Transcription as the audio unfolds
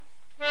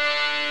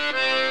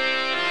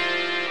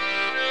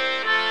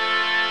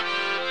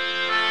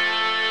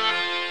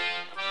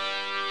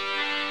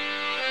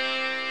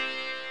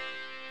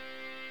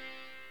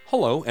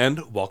Hello,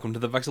 and welcome to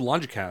the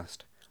Vexillogicast.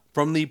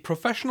 From the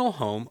professional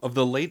home of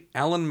the late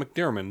Alan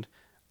McDiarmid,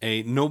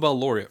 a Nobel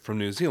laureate from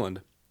New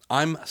Zealand,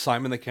 I'm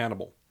Simon the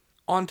Cannibal.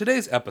 On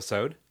today's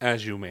episode,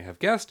 as you may have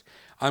guessed,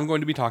 I'm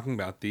going to be talking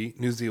about the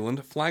New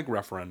Zealand flag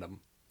referendum,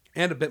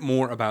 and a bit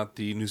more about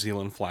the New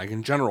Zealand flag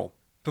in general.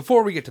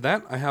 Before we get to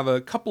that, I have a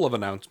couple of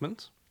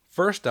announcements.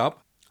 First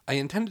up, I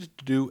intended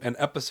to do an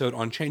episode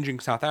on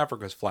changing South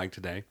Africa's flag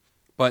today,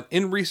 but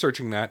in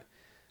researching that,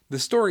 the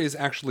story is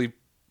actually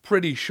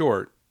pretty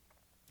short.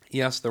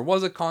 Yes, there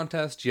was a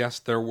contest, yes,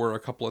 there were a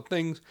couple of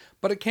things,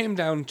 but it came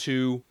down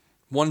to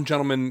one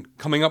gentleman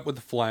coming up with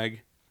the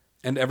flag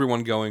and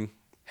everyone going,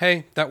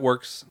 hey, that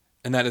works,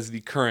 and that is the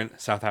current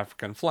South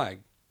African flag.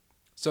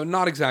 So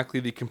not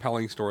exactly the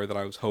compelling story that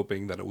I was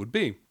hoping that it would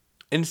be.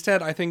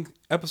 Instead, I think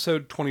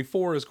episode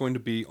 24 is going to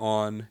be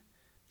on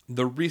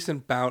the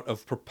recent bout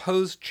of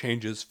proposed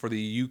changes for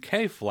the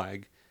UK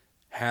flag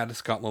had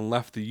Scotland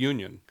left the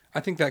Union. I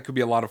think that could be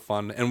a lot of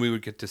fun, and we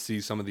would get to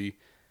see some of the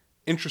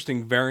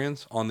interesting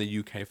variants on the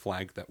UK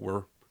flag that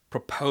were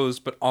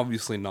proposed but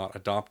obviously not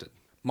adopted.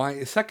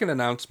 My second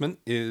announcement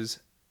is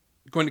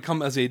going to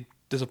come as a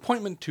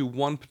disappointment to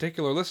one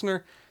particular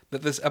listener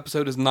that this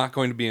episode is not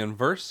going to be in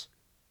verse,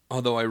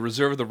 although I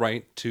reserve the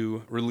right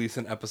to release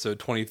an episode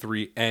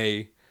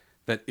 23A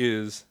that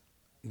is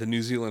the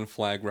New Zealand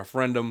flag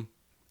referendum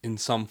in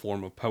some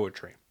form of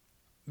poetry.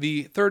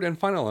 The third and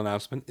final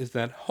announcement is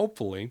that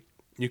hopefully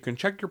you can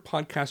check your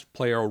podcast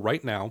player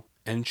right now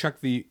and check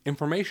the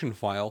information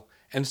file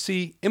and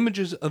see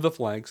images of the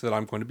flags that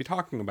I'm going to be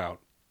talking about.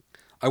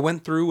 I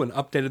went through and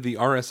updated the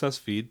RSS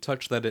feed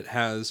such that it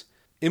has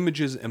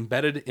images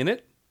embedded in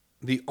it.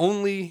 The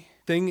only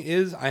thing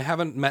is I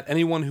haven't met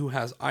anyone who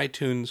has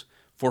iTunes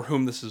for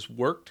whom this has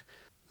worked.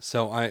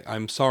 So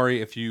I'm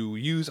sorry if you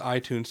use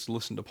iTunes to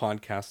listen to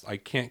podcasts, I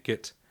can't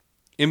get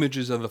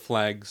images of the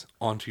flags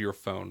onto your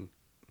phone.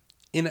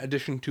 In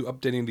addition to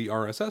updating the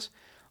RSS,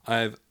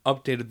 I've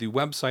updated the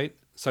website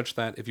such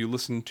that if you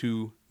listen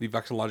to the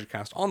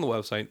Vexillogicast on the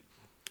website,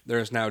 there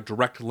is now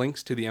direct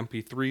links to the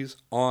MP3s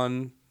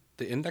on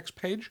the index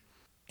page.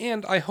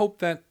 And I hope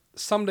that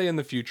someday in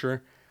the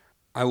future,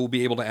 I will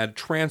be able to add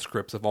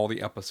transcripts of all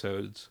the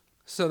episodes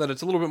so that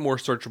it's a little bit more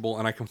searchable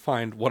and I can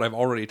find what I've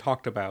already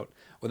talked about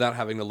without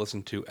having to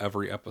listen to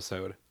every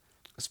episode.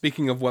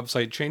 Speaking of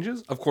website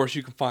changes, of course,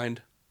 you can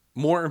find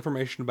more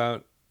information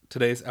about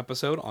today's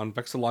episode on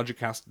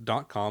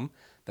vexillogicast.com.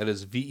 That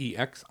is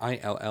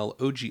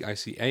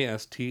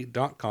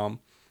VEXILLOGICAST.com.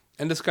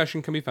 And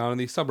discussion can be found in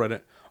the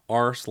subreddit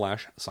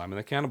r/Simon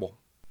the Cannibal.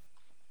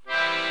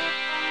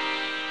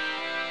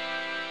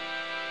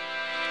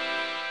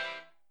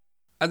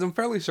 As I'm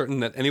fairly certain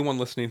that anyone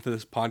listening to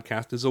this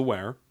podcast is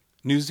aware,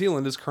 New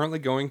Zealand is currently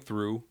going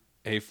through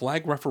a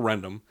flag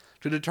referendum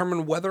to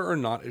determine whether or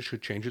not it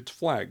should change its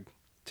flag.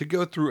 To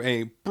go through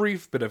a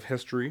brief bit of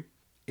history,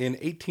 in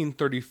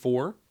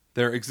 1834,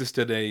 there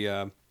existed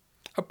a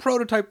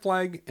prototype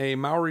flag, a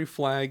Maori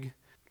flag,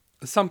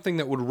 something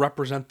that would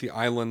represent the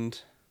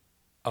island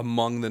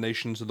among the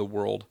nations of the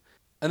world.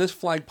 And this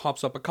flag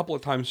pops up a couple of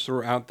times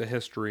throughout the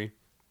history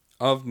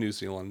of New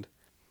Zealand.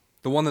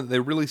 The one that they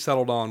really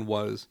settled on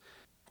was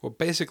what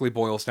basically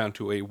boils down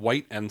to a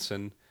white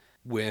ensign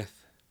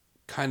with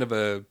kind of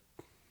a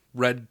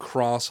red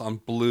cross on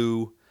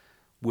blue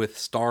with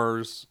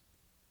stars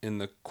in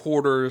the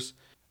quarters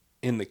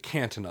in the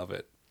canton of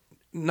it.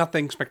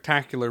 Nothing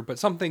spectacular, but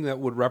something that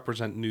would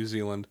represent New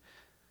Zealand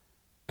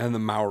and the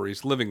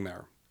Maoris living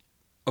there.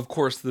 Of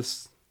course,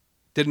 this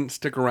didn't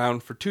stick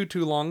around for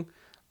too long,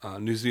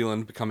 New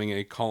Zealand becoming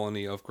a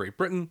colony of Great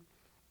Britain.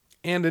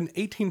 And in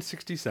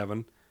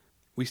 1867,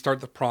 we start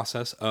the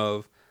process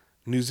of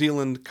New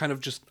Zealand kind of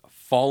just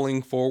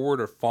falling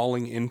forward or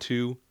falling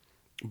into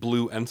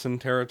blue ensign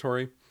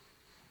territory.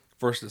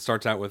 First, it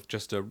starts out with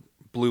just a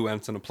blue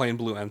ensign, a plain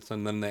blue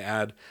ensign, then they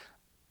add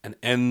an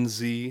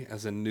NZ,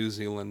 as in New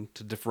Zealand,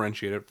 to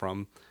differentiate it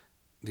from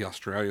the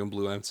Australian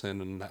blue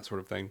ensign and that sort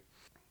of thing.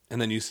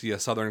 And then you see a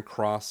Southern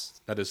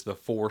Cross, that is the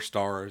 4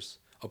 stars,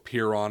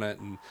 appear on it,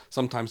 and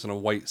sometimes in a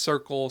white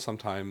circle,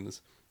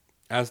 sometimes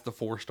as the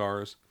 4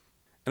 stars.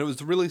 And it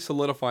was really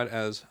solidified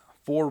as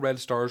 4 red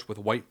stars with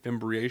white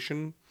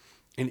fimbriation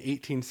in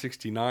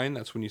 1869.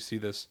 That's when you see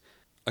this,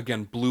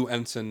 again, blue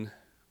ensign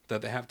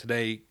that they have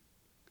today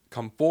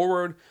come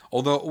forward,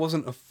 although it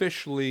wasn't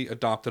officially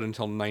adopted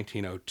until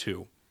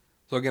 1902.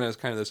 So again, it's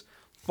kind of this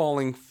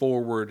falling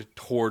forward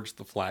towards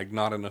the flag,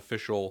 not an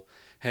official,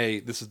 hey,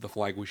 this is the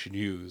flag we should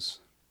use,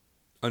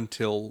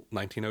 until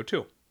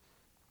 1902.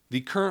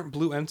 The current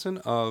blue ensign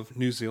of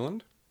New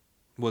Zealand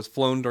was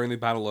flown during the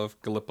Battle of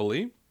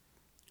Gallipoli,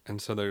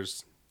 and so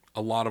there's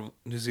a lot of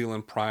New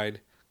Zealand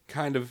pride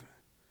kind of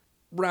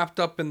wrapped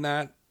up in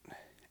that,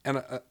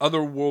 and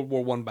other World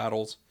War I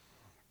battles,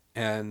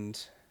 and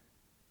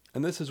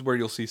this is where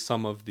you'll see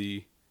some of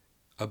the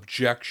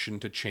objection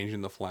to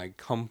changing the flag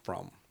come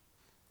from.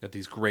 That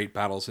these great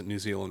battles that New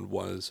Zealand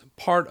was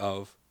part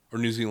of, or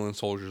New Zealand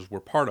soldiers were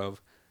part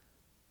of,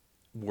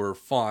 were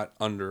fought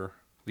under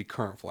the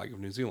current flag of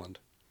New Zealand.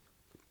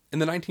 In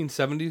the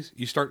 1970s,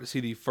 you start to see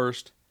the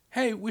first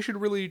hey, we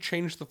should really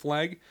change the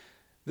flag.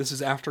 This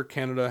is after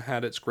Canada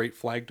had its Great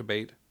Flag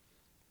Debate,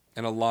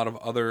 and a lot of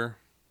other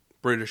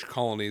British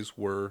colonies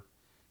were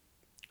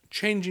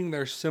changing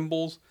their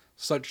symbols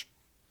such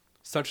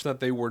that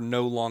they were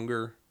no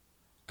longer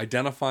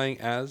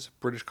identifying as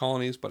British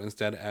colonies, but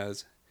instead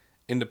as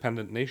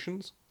independent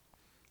nations.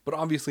 But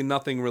obviously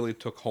nothing really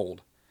took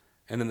hold.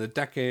 And in the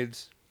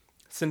decades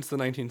since the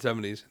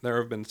 1970s, there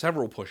have been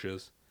several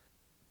pushes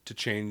to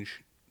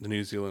change the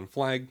New Zealand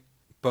flag,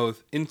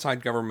 both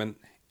inside government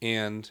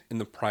and in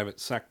the private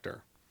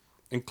sector,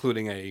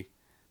 including a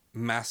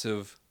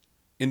massive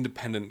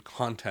independent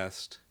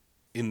contest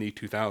in the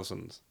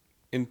 2000s.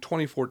 In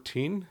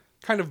 2014,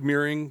 kind of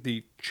mirroring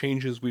the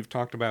changes we've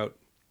talked about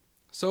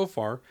so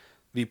far,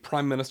 the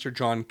Prime Minister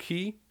John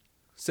Key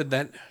said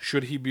that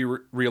should he be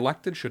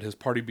re-elected, should his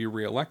party be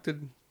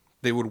re-elected,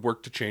 they would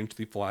work to change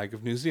the flag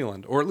of New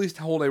Zealand, or at least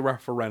hold a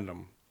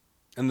referendum.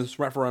 And this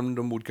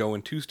referendum would go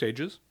in 2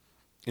 stages.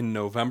 In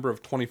November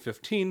of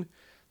 2015,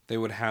 they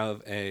would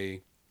have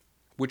a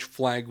which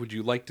flag would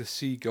you like to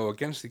see go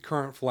against the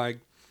current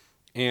flag,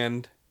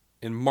 and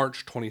in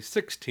March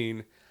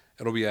 2016,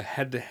 it'll be a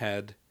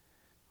head-to-head,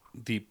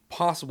 the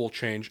possible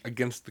change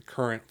against the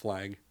current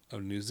flag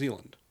of New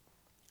Zealand.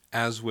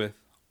 As with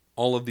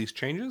all of these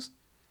changes,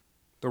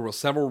 there were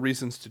several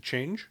reasons to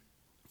change.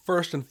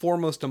 First and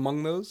foremost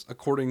among those,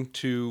 according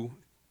to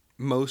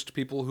most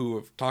people who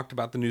have talked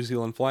about the New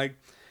Zealand flag,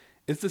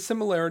 is the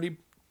similarity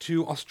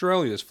to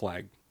Australia's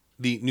flag.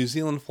 The New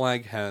Zealand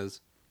flag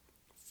has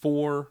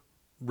 4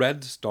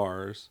 red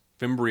stars,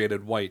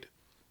 fimbriated white,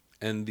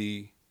 and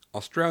the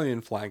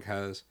Australian flag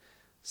has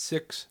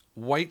 6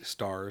 white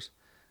stars,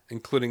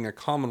 including a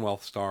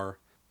Commonwealth star,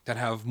 that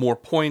have more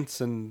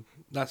points and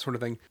that sort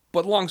of thing.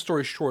 But long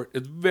story short,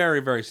 it's very,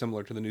 very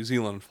similar to the New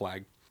Zealand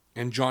flag.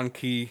 And John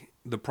Key,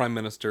 the Prime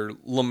Minister,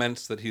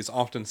 laments that he's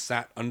often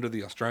sat under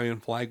the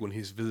Australian flag when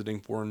he's visiting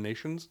foreign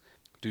nations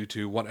due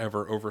to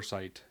whatever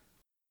oversight.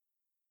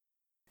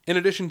 In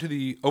addition to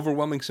the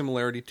overwhelming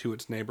similarity to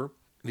its neighbor,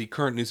 the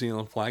current New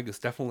Zealand flag is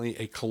definitely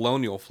a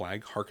colonial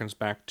flag, harkens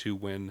back to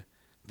when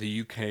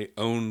the UK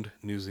owned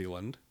New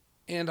Zealand.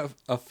 And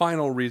a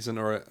final reason,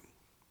 or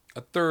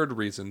a third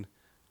reason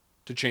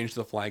to change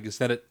the flag is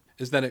that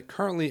it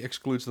currently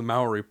excludes the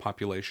Maori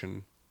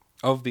population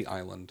of the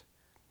island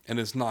and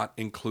is not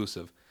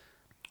inclusive.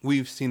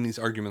 We've seen these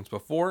arguments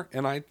before,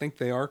 and I think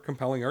they are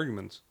compelling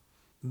arguments.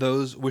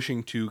 Those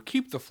wishing to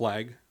keep the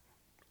flag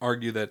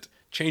argue that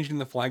changing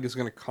the flag is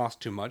going to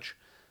cost too much.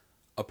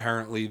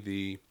 Apparently,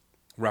 the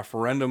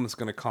referendum is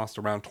going to cost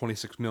around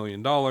 $26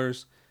 million,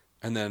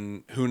 and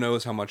then who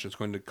knows how much it's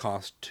going to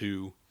cost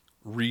to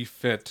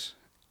refit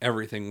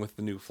everything with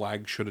the new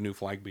flag, should a new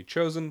flag be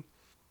chosen.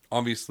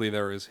 Obviously,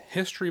 there is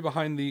history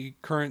behind the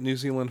current New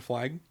Zealand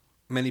flag.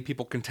 Many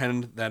people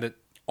contend that it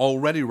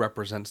already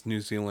represents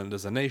New Zealand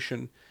as a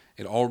nation.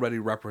 It already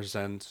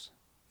represents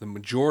the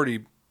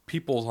majority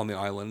peoples on the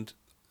island,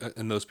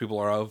 and those people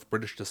are of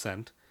British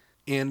descent.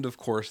 And, of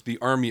course, the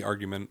army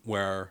argument,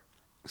 where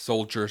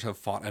soldiers have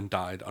fought and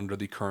died under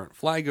the current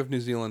flag of New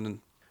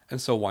Zealand,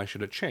 and so why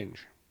should it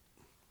change?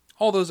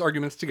 All those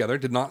arguments together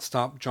did not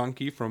stop John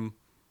Key from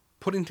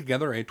putting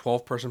together a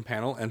 12-person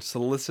panel and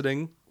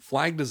soliciting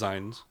flag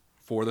designs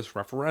for this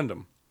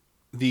referendum.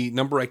 The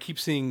number I keep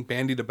seeing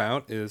bandied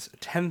about is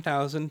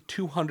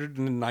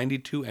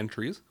 10,292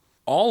 entries,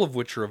 all of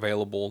which are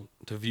available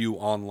to view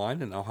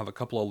online, and I'll have a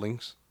couple of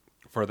links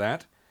for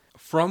that,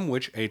 from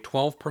which a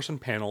 12-person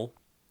panel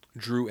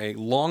drew a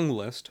long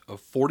list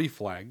of 40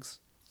 flags,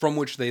 from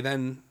which they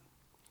then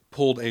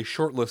pulled a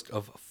short list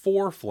of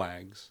 4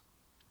 flags,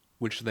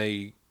 which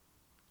they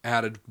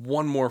added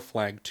one more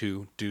flag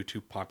to due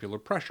to popular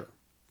pressure.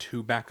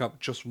 To back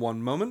up just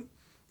one moment,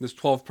 this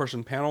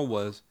 12-person panel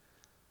was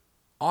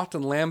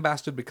often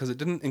lambasted because it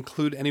didn't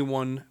include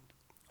anyone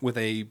with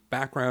a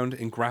background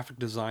in graphic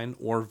design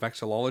or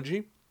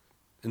vexillology.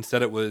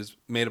 Instead, it was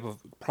made up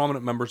of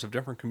prominent members of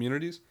different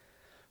communities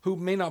who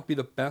may not be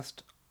the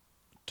best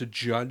to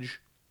judge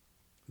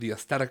the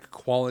aesthetic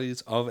qualities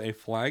of a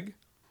flag.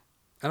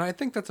 And I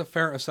think that's a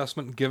fair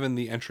assessment given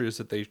the entries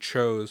that they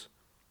chose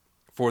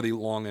for the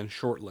long and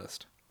short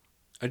list.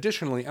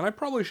 Additionally, and I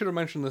probably should have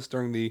mentioned this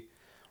during the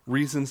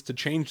reasons to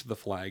change the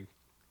flag,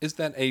 is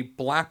that a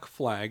black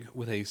flag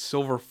with a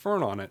silver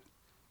fern on it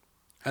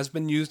has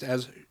been used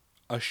as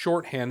a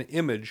shorthand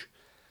image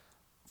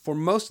for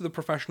most of the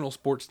professional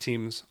sports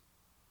teams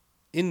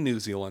in New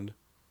Zealand,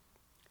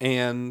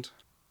 and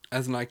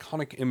as an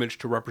iconic image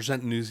to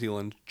represent New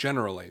Zealand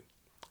generally,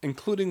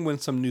 including when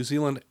some New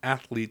Zealand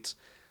athletes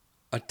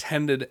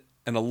attended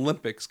an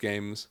Olympics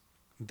games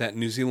that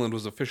New Zealand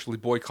was officially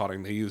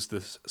boycotting. They used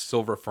this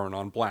silver fern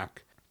on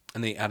black,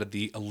 and they added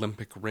the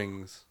Olympic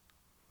rings.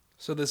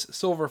 So this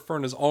silver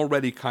fern is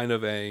already kind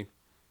of a,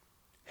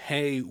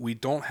 hey, we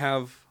don't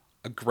have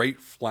a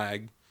great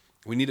flag.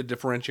 We need to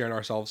differentiate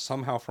ourselves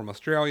somehow from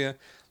Australia.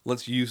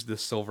 Let's use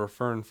this silver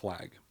fern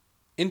flag.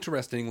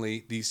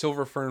 Interestingly, the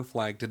silver fern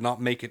flag did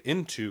not make it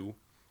into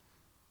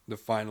the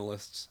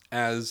finalists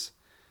as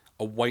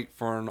a white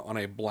fern on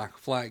a black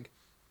flag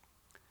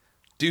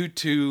due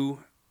to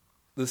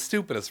the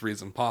stupidest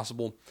reason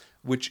possible,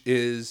 which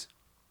is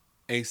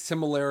a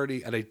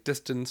similarity at a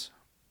distance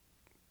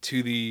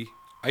to the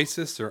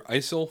ISIS or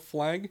ISIL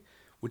flag,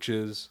 which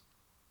is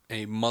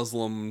a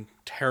Muslim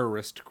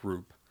terrorist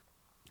group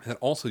that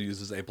also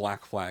uses a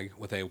black flag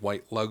with a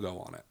white logo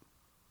on it.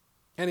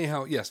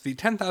 Anyhow, yes, the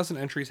 10,000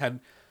 entries had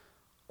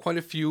quite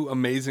a few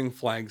amazing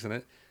flags in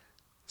it.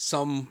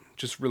 Some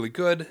just really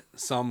good,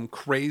 some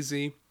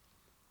crazy.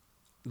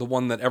 The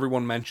one that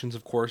everyone mentions,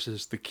 of course,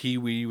 is the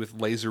Kiwi with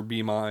laser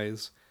beam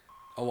eyes.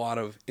 A lot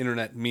of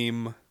internet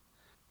meme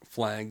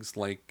flags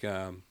like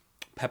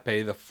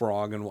Pepe the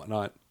Frog and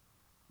whatnot.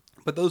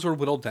 But those were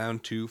whittled down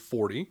to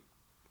 40,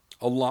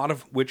 a lot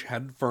of which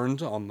had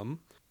ferns on them,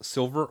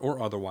 silver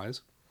or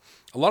otherwise.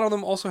 A lot of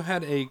them also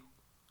had a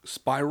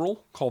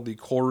spiral called the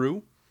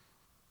Koru,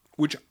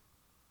 which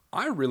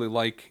I really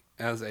like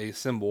as a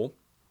symbol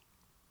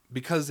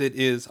because it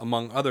is,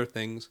 among other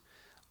things,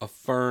 a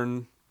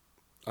fern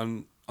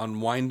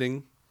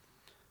unwinding.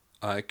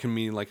 It can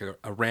mean like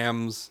a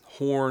ram's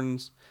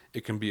horns.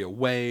 It can be a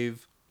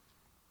wave.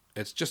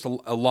 It's just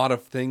a lot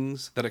of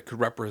things that it could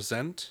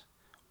represent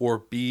or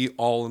be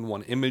all in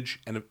one image,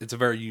 and it's a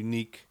very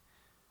unique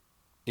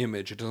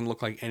image. It doesn't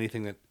look like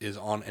anything that is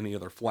on any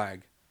other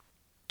flag.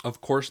 Of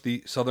course,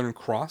 the Southern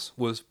Cross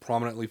was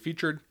prominently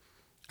featured,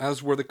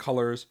 as were the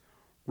colors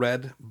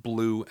red,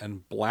 blue,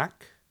 and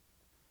black.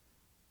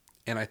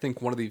 And I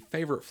think one of the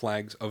favorite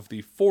flags of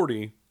the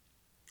 40,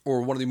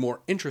 or one of the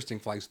more interesting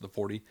flags of the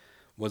 40,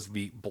 was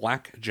the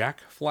Black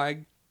Jack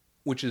flag,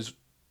 which is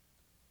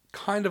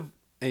kind of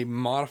a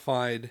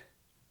modified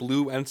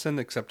blue ensign,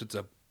 except it's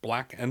a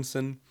black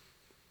ensign.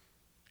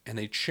 And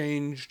they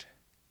changed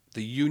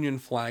the Union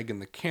flag in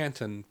the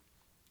canton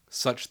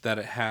such that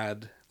it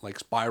had like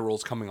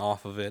spirals coming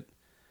off of it.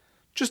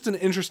 Just an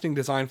interesting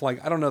design flag.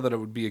 I don't know that it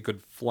would be a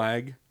good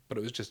flag, but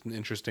it was just an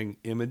interesting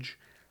image.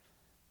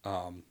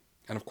 And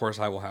of course,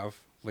 I will have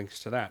links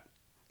to that.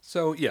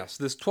 So yes,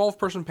 this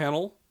 12-person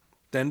panel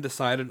then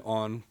decided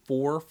on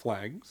 4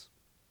 flags.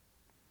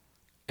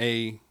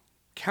 A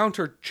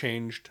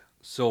counter-changed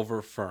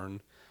silver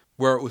fern,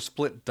 where it was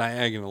split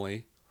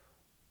diagonally,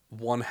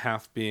 one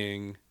half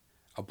being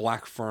a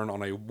black fern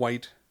on a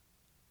white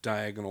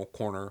diagonal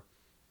corner,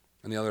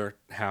 and the other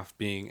half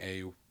being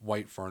a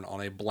white fern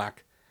on a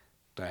black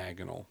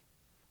diagonal.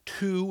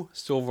 2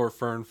 silver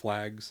fern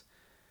flags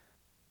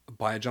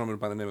by a gentleman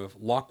by the name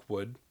of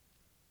Lockwood,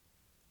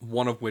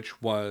 one of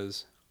which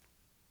was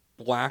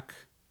black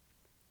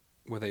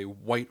with a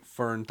white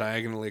fern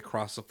diagonally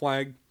across the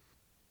flag,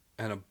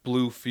 and a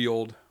blue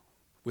field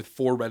with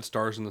 4 red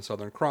stars in the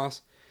Southern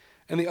Cross,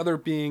 and the other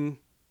being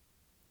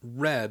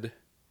red,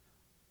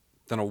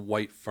 then a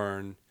white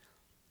fern,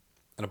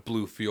 and a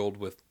blue field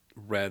with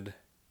red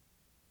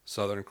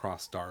Southern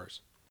Cross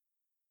stars.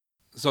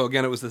 So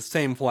again, it was the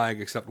same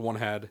flag, except one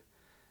had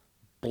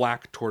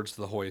black towards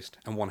the hoist,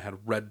 and one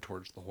had red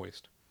towards the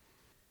hoist.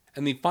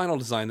 And the final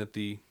design that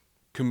the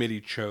committee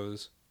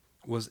chose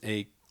was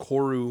a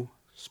Koru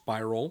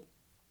spiral,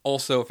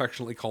 also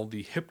affectionately called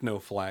the Hypno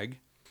flag,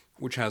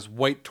 which has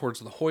white towards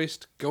the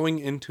hoist, going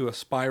into a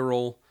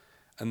spiral,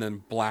 and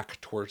then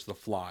black towards the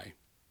fly.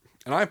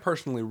 And I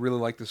personally really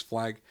like this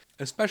flag,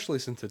 especially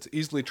since it's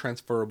easily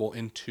transferable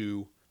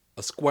into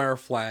a square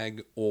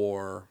flag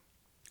or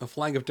a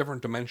flag of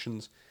different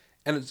dimensions,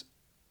 and it's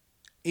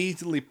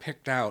easily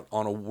picked out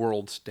on a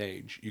world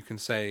stage. You can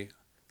say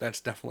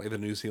that's definitely the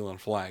New Zealand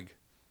flag.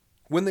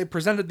 When they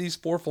presented these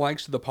 4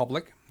 flags to the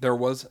public, there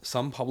was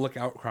some public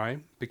outcry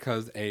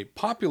because a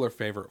popular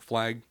favorite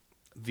flag,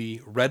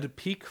 the Red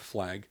Peak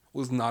flag,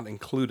 was not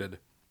included.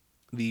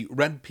 The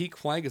Red Peak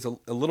flag is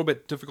a little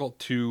bit difficult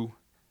to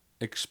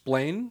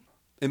explain.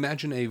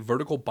 Imagine a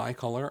vertical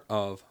bicolor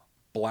of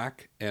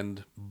black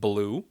and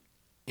blue,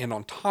 and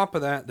on top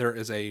of that there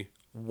is a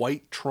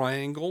white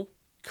triangle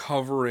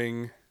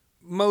covering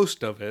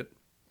most of it,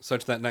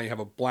 such that now you have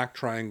a black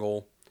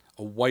triangle,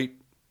 a white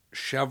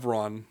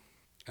chevron,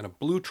 and a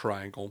blue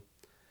triangle,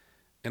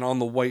 and on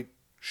the white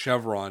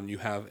chevron you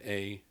have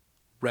a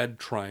red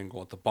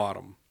triangle at the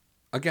bottom.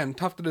 Again,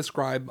 tough to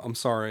describe, I'm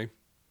sorry,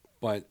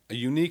 but a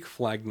unique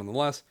flag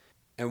nonetheless,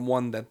 and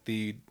one that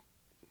the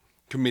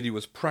committee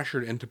was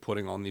pressured into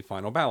putting on the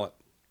final ballot.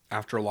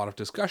 After a lot of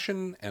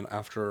discussion, and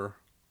after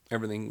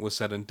everything was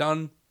said and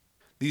done,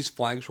 these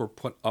flags were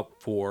put up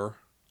for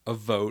a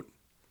vote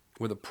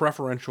with a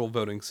preferential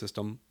voting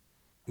system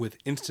with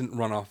instant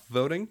runoff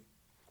voting,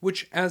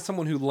 which, as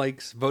someone who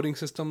likes voting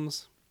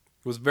systems,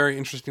 was very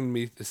interesting to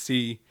me to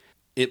see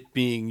it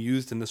being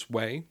used in this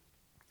way,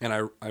 and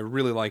I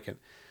really like it.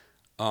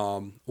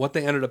 What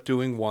they ended up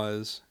doing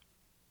was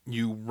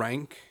you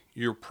rank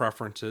your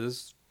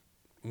preferences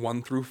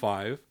 1 through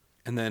 5,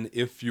 and then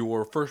if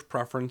your first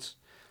preference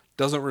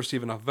doesn't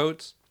receive enough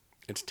votes,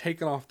 it's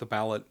taken off the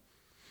ballot,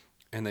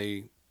 and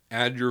they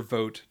add your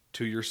vote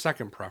to your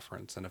second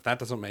preference, and if that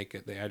doesn't make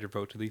it, they add your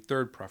vote to the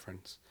third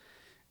preference,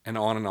 and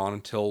on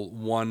until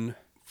one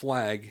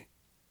flag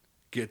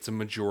gets a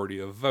majority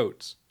of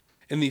votes.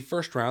 In the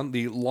first round,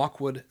 the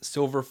Lockwood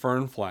Silver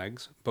Fern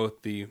flags,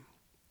 both the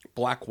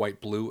black, white,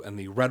 blue, and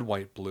the red,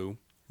 white, blue,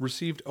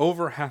 received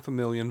over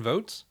 500,000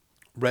 votes.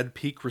 Red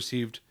Peak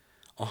received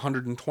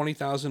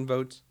 120,000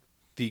 votes.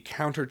 The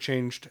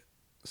counterchanged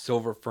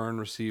Silver Fern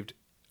received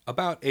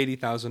about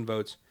 80,000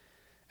 votes.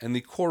 And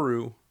the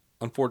Koru,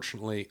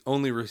 unfortunately,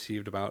 only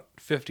received about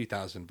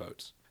 50,000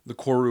 votes. The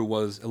Koru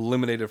was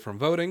eliminated from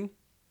voting,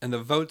 and the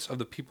votes of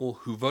the people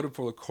who voted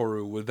for the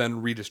Koru were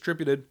then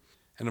redistributed,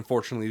 and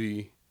unfortunately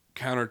the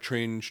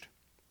counterchanged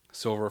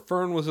Silver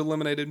Fern was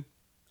eliminated,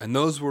 and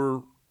those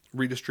were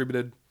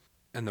redistributed,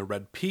 and the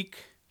Red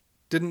Peak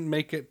didn't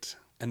make it,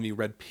 and the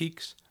Red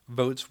Peak's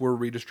votes were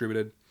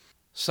redistributed,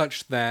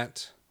 such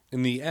that,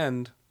 in the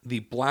end, the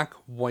black,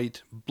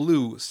 white,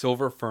 blue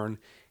Silver Fern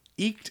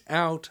eked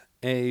out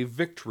a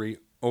victory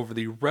over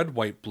the red,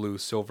 white, blue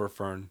Silver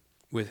Fern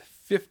with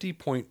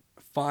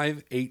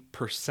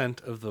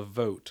 50.58% of the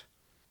vote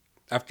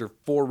after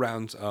 4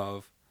 rounds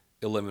of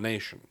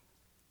elimination.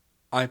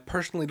 I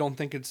personally don't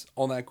think it's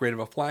all that great of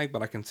a flag,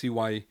 but I can see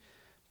why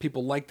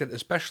people liked it,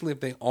 especially if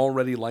they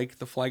already like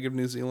the flag of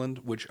New Zealand,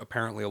 which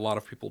apparently a lot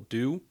of people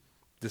do,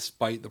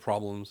 despite the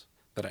problems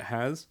that it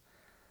has.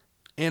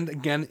 And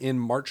again, in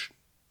March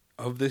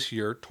of this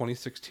year,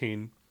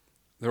 2016,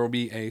 there will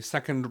be a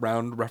second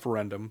round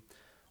referendum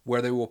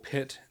where they will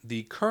pit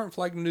the current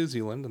flag of New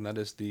Zealand, and that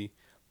is the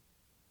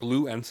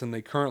blue ensign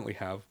they currently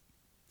have,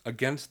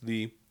 against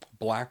the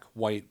black,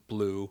 white,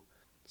 blue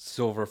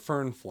Silver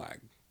Fern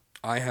flag.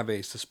 I have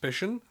a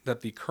suspicion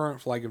that the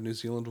current flag of New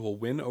Zealand will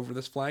win over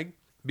this flag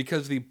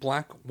because the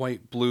black,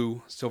 white,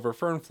 blue Silver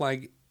Fern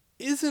flag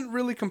isn't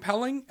really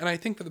compelling, and I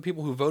think that the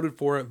people who voted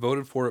for it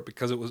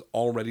because it was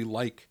already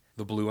like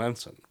the blue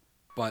ensign.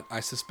 But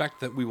I suspect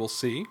that we will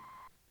see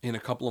in a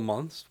couple of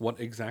months what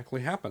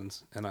exactly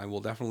happens, and I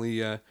will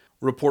definitely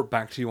report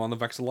back to you on the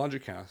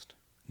Vexillogicast.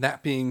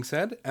 That being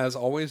said, as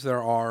always,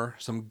 there are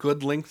some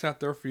good links out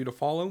there for you to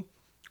follow.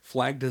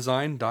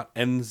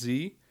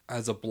 Flagdesign.nz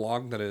as a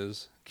blog that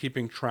is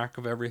keeping track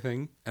of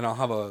everything, and I'll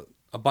have a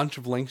bunch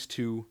of links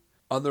to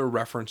other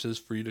references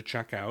for you to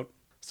check out.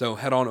 So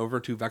head on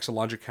over to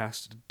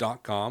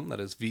vexillogicast.com, that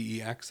is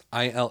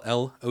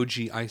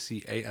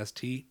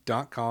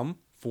VEXILLOGICAST.com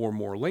for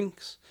more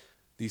links.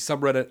 The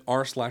subreddit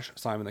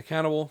r/Simon the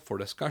Cannibal for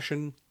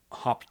discussion.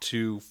 Hop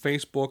to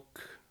Facebook,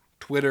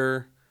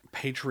 Twitter,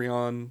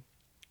 Patreon,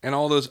 and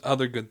all those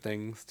other good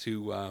things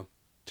to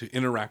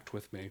interact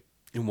with me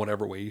in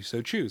whatever way you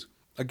so choose.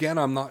 Again,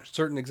 I'm not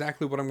certain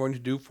exactly what I'm going to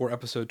do for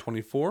episode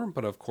 24,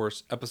 but of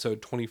course,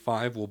 episode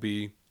 25 will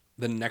be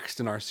the next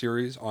in our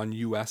series on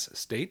U.S.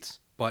 states.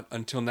 But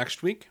until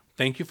next week,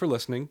 thank you for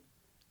listening,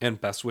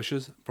 and best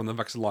wishes from the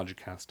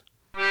Vexillogicast.